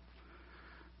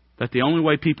that the only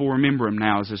way people remember him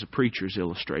now is as a preacher's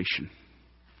illustration.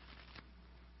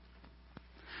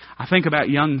 I think about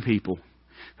young people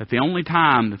that the only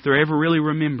time that they're ever really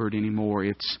remembered anymore,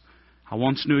 it's, I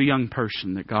once knew a young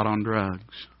person that got on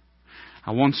drugs.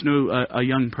 I once knew a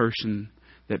young person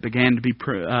that began to be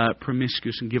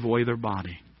promiscuous and give away their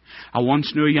body. I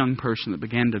once knew a young person that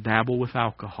began to dabble with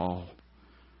alcohol.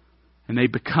 And they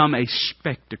become a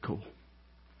spectacle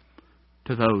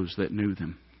to those that knew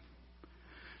them.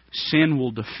 Sin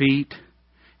will defeat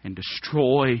and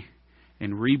destroy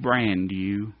and rebrand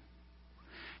you.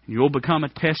 And you'll become a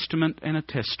testament and a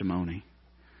testimony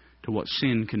to what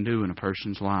sin can do in a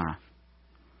person's life.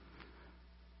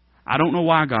 I don't know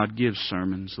why God gives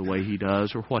sermons the way He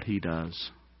does or what He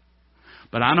does.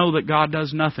 But I know that God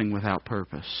does nothing without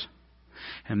purpose.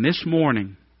 And this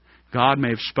morning, God may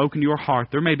have spoken to your heart.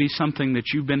 There may be something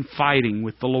that you've been fighting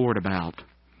with the Lord about.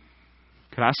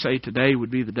 Could I say today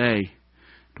would be the day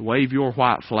to wave your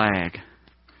white flag.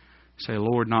 Say,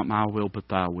 Lord, not my will, but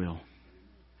Thy will.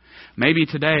 Maybe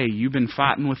today you've been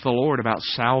fighting with the Lord about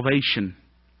salvation.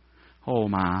 Oh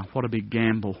my, what a big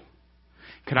gamble.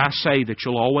 Could I say that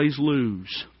you'll always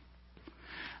lose?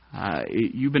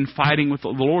 You've been fighting with the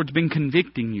Lord's been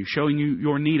convicting you, showing you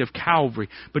your need of Calvary.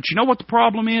 But you know what the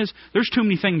problem is? There's too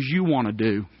many things you want to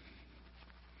do.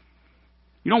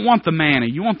 You don't want the manna.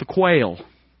 You want the quail.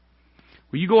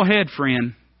 Well, you go ahead,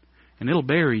 friend, and it'll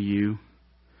bury you.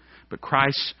 But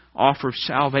Christ's offer of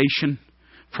salvation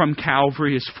from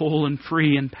Calvary is full and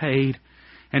free and paid.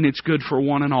 And it's good for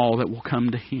one and all that will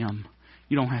come to Him.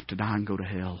 You don't have to die and go to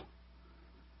hell.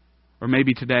 Or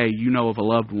maybe today you know of a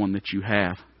loved one that you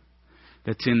have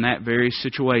that's in that very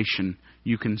situation.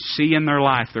 You can see in their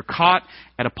life. They're caught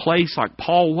at a place like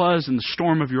Paul was in the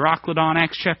storm of Euroclydon,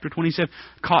 Acts chapter 27.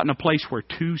 Caught in a place where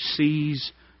two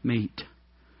seas meet.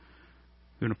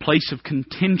 They're in a place of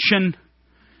contention.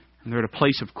 And they're at a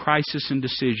place of crisis and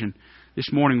decision.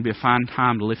 This morning will be a fine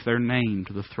time to lift their name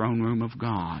to the throne room of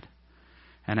God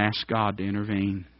and ask God to intervene.